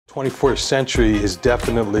21st century is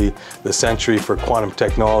definitely the century for quantum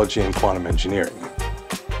technology and quantum engineering.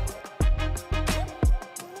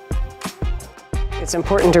 It's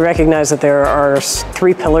important to recognize that there are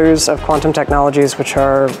three pillars of quantum technologies which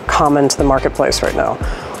are common to the marketplace right now.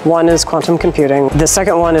 One is quantum computing, the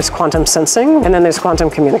second one is quantum sensing, and then there's quantum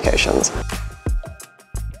communications.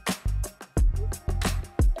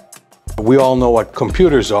 We all know what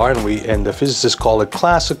computers are, and the physicists call it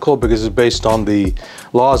classical because it's based on the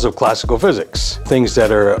laws of classical physics. Things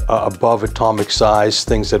that are above atomic size,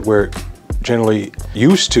 things that we're generally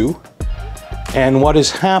used to. And what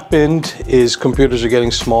has happened is computers are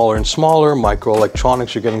getting smaller and smaller,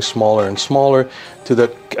 microelectronics are getting smaller and smaller, to the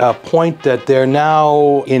point that they're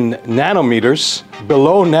now in nanometers.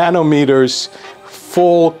 Below nanometers,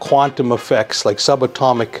 full quantum effects, like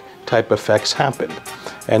subatomic type effects, happen.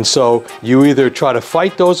 And so you either try to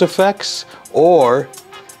fight those effects or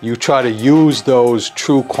you try to use those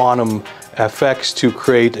true quantum effects to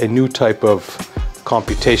create a new type of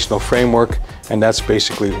computational framework, and that's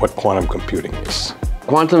basically what quantum computing is.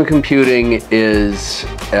 Quantum computing is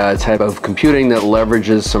a type of computing that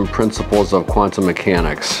leverages some principles of quantum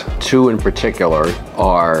mechanics. Two in particular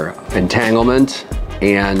are entanglement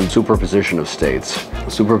and superposition of states.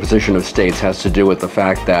 Superposition of states has to do with the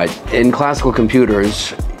fact that in classical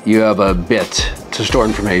computers, you have a bit to store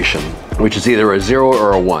information, which is either a 0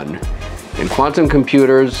 or a 1. In quantum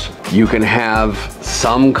computers, you can have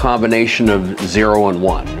some combination of 0 and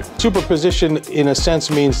 1. Superposition, in a sense,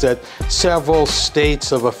 means that several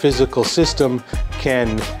states of a physical system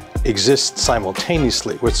can exist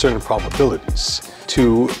simultaneously with certain probabilities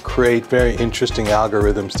to create very interesting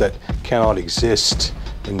algorithms that cannot exist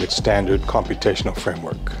in the standard computational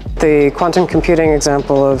framework. The quantum computing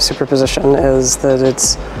example of superposition is that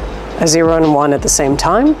it's a 0 and 1 at the same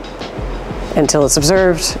time until it's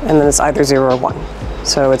observed, and then it's either 0 or 1.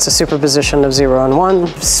 So it's a superposition of 0 and 1,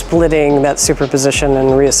 splitting that superposition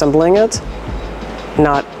and reassembling it,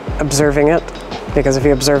 not observing it, because if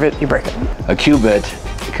you observe it, you break it. A qubit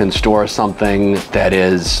can store something that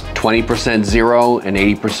is 20% 0 and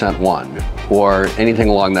 80% 1, or anything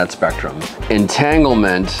along that spectrum.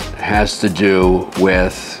 Entanglement has to do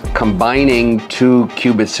with combining two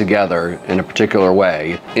qubits together in a particular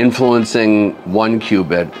way. Influencing one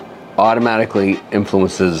qubit automatically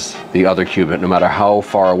influences the other qubit, no matter how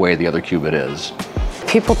far away the other qubit is.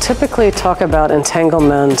 People typically talk about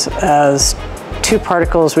entanglement as two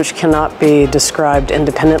particles which cannot be described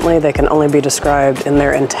independently. They can only be described in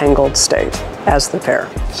their entangled state as the pair.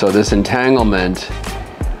 So this entanglement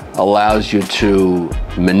allows you to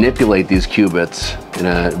manipulate these qubits in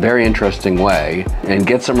a very interesting way and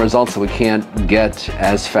get some results that we can't get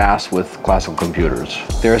as fast with classical computers.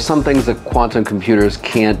 There are some things that quantum computers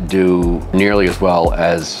can't do nearly as well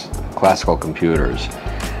as classical computers,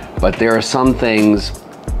 but there are some things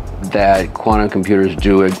that quantum computers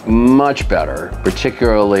do it much better,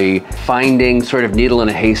 particularly finding sort of needle in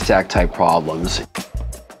a haystack type problems.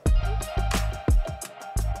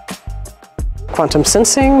 Quantum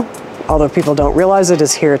sensing, although people don't realize it,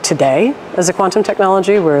 is here today as a quantum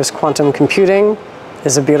technology, whereas quantum computing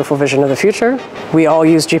is a beautiful vision of the future. We all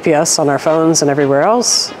use GPS on our phones and everywhere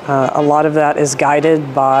else. A lot of that is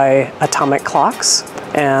guided by atomic clocks,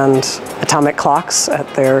 and atomic clocks at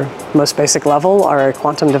their most basic level are a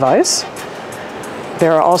quantum device.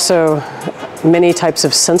 There are also many types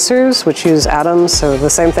of sensors which use atoms, so the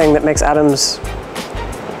same thing that makes atoms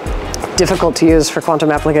difficult to use for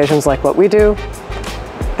quantum applications like what we do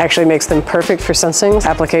actually makes them perfect for sensing.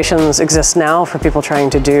 Applications exist now for people trying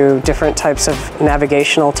to do different types of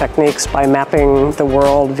navigational techniques by mapping the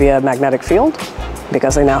world via magnetic field,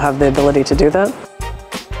 because they now have the ability to do that.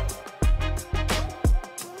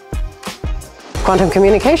 Quantum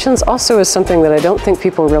communications also is something that I don't think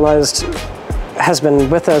people realized has been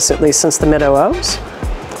with us at least since the mid-00s.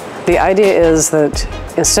 The idea is that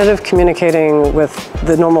instead of communicating with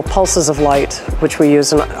the normal pulses of light, which we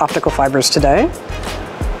use in optical fibers today,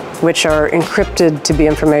 which are encrypted to be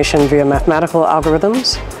information via mathematical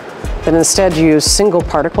algorithms, that instead you use single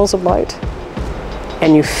particles of light,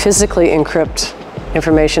 and you physically encrypt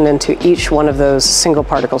information into each one of those single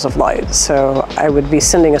particles of light. So I would be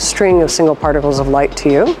sending a string of single particles of light to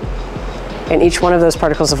you, and each one of those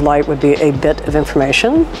particles of light would be a bit of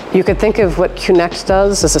information. You could think of what QNECT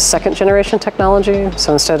does as a second generation technology.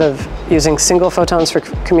 So instead of using single photons for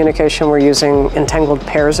communication, we're using entangled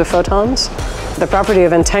pairs of photons. The property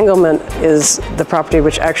of entanglement is the property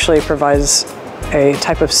which actually provides a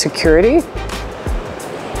type of security,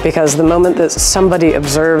 because the moment that somebody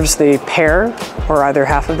observes the pair, or either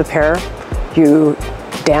half of the pair, you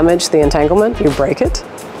damage the entanglement, you break it,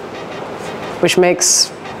 which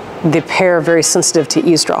makes the pair very sensitive to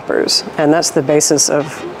eavesdroppers, and that's the basis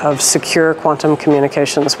of secure quantum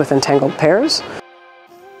communications with entangled pairs.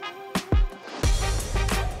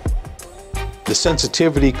 The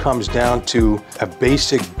sensitivity comes down to a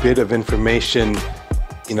basic bit of information,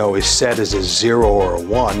 is set as a 0 or a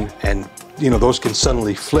 1, and those can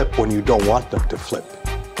suddenly flip when you don't want them to flip.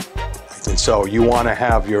 And so you want to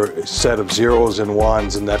have your set of 0s and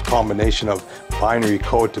 1s and that combination of binary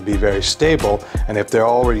code to be very stable. And if they're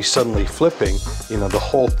already suddenly flipping, the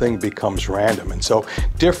whole thing becomes random. And so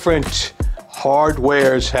different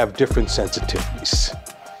hardwares have different sensitivities.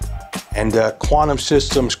 And quantum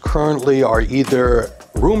systems currently are either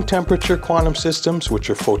room temperature quantum systems, which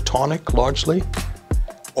are photonic largely,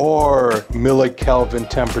 or millikelvin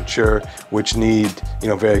temperature, which need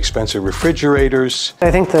very expensive refrigerators. I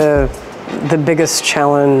think the biggest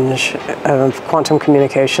challenge of quantum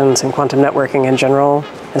communications and quantum networking in general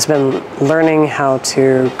has been learning how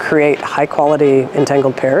to create high-quality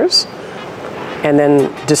entangled pairs and then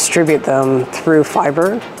distribute them through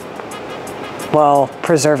fiber while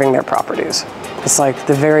preserving their properties. It's like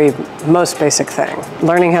the very most basic thing.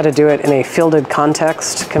 Learning how to do it in a fielded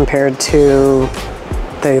context compared to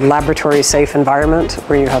the laboratory-safe environment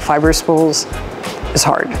where you have fiber spools is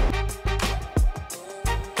hard.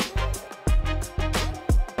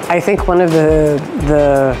 I think one of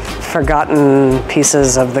the forgotten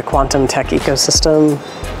pieces of the quantum tech ecosystem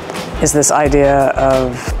is this idea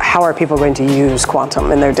of how are people going to use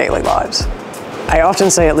quantum in their daily lives. I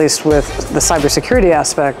often say, at least with the cybersecurity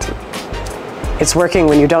aspect, it's working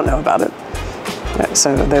when you don't know about it.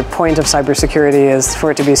 So the point of cybersecurity is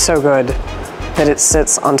for it to be so good that it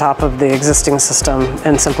sits on top of the existing system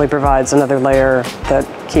and simply provides another layer that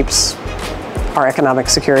keeps our economic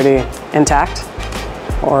security intact,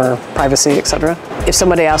 or privacy, etc. If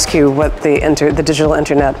somebody asked you what the digital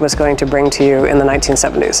internet was going to bring to you in the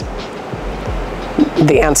 1970s,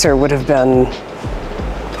 the answer would have been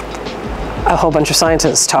a whole bunch of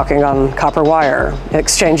scientists talking on copper wire,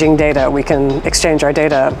 exchanging data. We can exchange our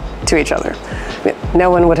data to each other. No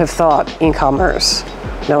one would have thought e-commerce.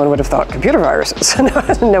 No one would have thought computer viruses.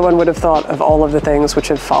 No one would have thought of all of the things which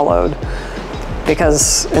have followed,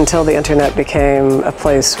 because until the internet became a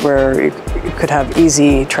place where you could have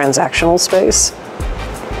easy transactional space,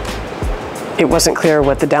 it wasn't clear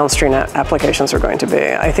what the downstream applications were going to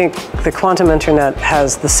be. I think the quantum internet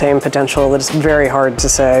has the same potential that it's very hard to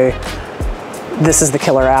say, this is the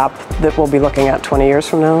killer app that we'll be looking at 20 years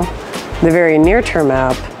from now. The very near-term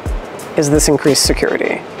app is this increased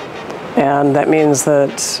security. And that means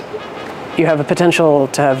that you have a potential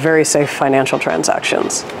to have very safe financial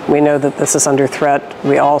transactions. We know that this is under threat.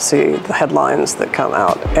 We all see the headlines that come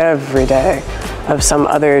out every day of some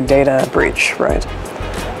other data breach, right?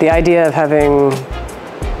 The idea of having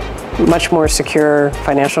much more secure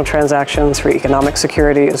financial transactions for economic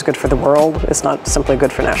security is good for the world. It's not simply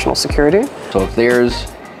good for national security. So if there's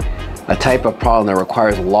a type of problem that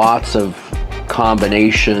requires lots of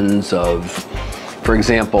combinations of, for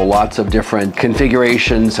example, lots of different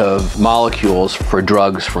configurations of molecules for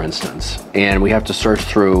drugs, for instance, and we have to search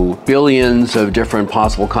through billions of different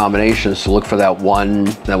possible combinations to look for that one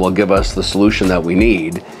that will give us the solution that we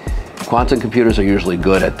need, quantum computers are usually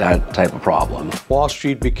good at that type of problem. Wall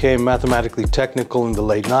Street became mathematically technical in the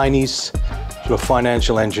late 90s, so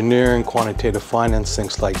financial engineering, quantitative finance,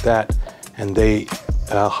 things like that, and they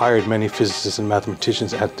hired many physicists and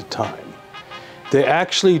mathematicians at the time. They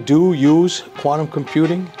actually do use quantum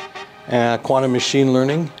computing and quantum machine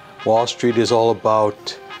learning. Wall Street is all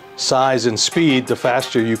about size and speed. The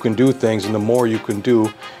faster you can do things and the more you can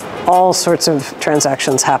do. All sorts of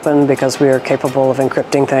transactions happen because we are capable of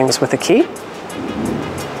encrypting things with a key.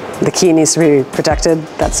 The key needs to be protected.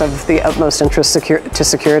 That's of the utmost interest to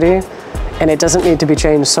security. And it doesn't need to be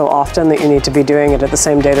changed so often that you need to be doing it at the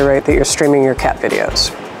same data rate that you're streaming your cat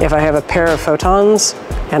videos. If I have a pair of photons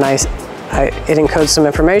and it encodes some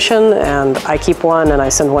information and I keep one and I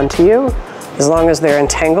send one to you, as long as they're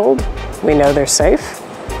entangled, we know they're safe.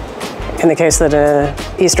 In the case that an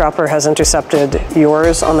eavesdropper has intercepted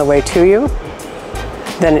yours on the way to you,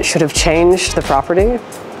 then it should have changed the property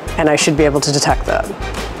and I should be able to detect that.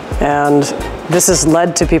 And this has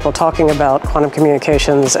led to people talking about quantum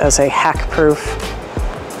communications as a hack-proof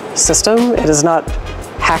system. It is not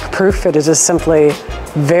hack-proof, it is just simply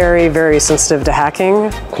very, very sensitive to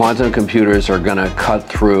hacking. Quantum computers are going to cut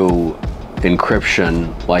through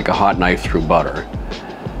encryption like a hot knife through butter,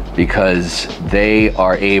 because they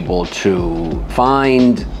are able to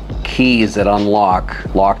find keys that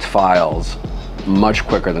unlock locked files much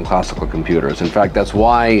quicker than classical computers. In fact, that's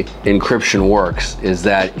why encryption works, is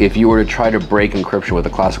that if you were to try to break encryption with a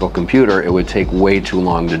classical computer, it would take way too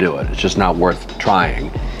long to do it. It's just not worth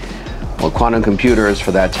trying. Well, quantum computers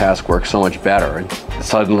for that task work so much better.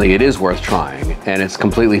 Suddenly it is worth trying, and it's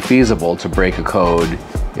completely feasible to break a code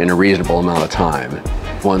in a reasonable amount of time.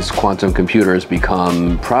 Once quantum computers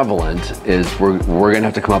become prevalent, we're going to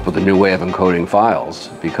have to come up with a new way of encoding files,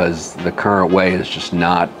 because the current way is just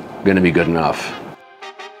not going to be good enough.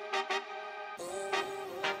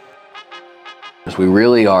 We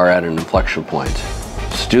really are at an inflection point.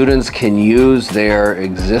 Students can use their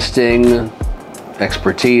existing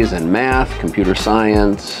expertise in math, computer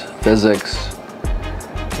science, physics,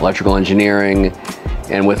 electrical engineering,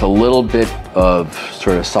 and with a little bit of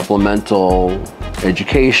sort of supplemental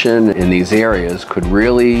education in these areas could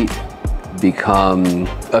really become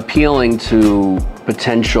appealing to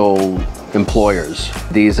potential employers.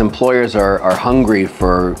 These employers are hungry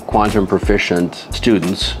for quantum proficient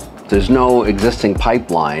students. There's no existing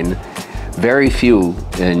pipeline, very few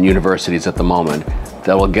in universities at the moment,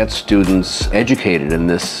 that will get students educated in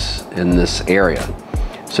this area.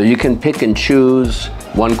 So you can pick and choose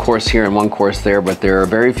one course here and one course there, but there are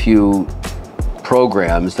very few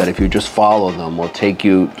programs that if you just follow them will take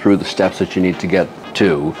you through the steps that you need to get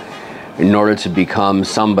to in order to become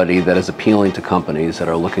somebody that is appealing to companies that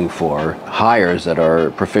are looking for hires that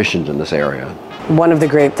are proficient in this area. One of the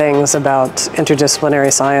great things about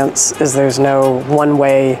interdisciplinary science is there's no one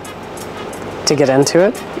way to get into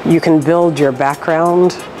it. You can build your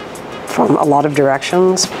background from a lot of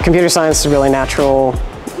directions. Computer science is really natural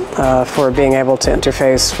for being able to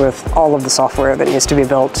interface with all of the software that needs to be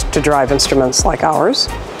built to drive instruments like ours.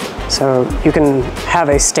 So you can have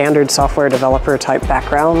a standard software developer type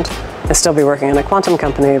background and still be working in a quantum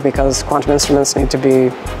company because quantum instruments need to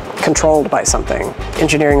be controlled by something.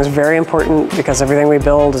 Engineering is very important because everything we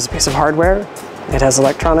build is a piece of hardware. It has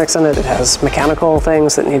electronics in it, it has mechanical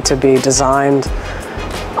things that need to be designed.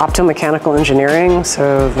 Optomechanical engineering,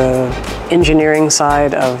 so the engineering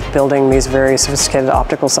side of building these very sophisticated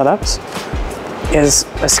optical setups, is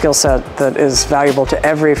a skill set that is valuable to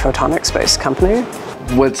every photonics-based company.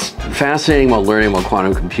 What's fascinating about learning about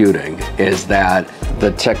quantum computing is that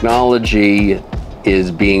the technology is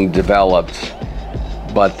being developed,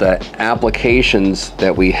 but the applications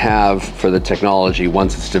that we have for the technology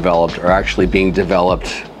once it's developed are actually being developed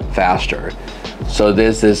faster. So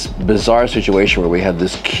there's this bizarre situation where we have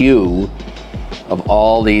this queue of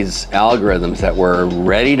all these algorithms that were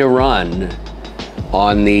ready to run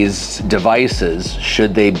on these devices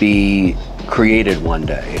should they be created one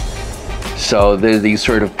day. So there's these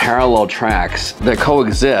sort of parallel tracks that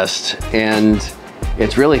coexist, and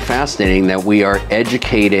it's really fascinating that we are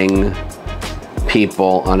educating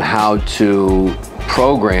people on how to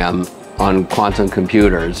program on quantum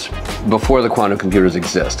computers before the quantum computers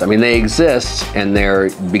exist. I mean, they exist and they're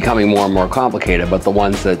becoming more and more complicated, but the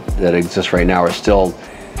ones that exist right now are still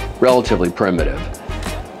relatively primitive.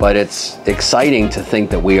 But it's exciting to think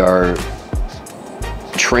that we are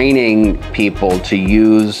training people to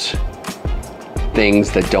use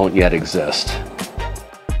things that don't yet exist.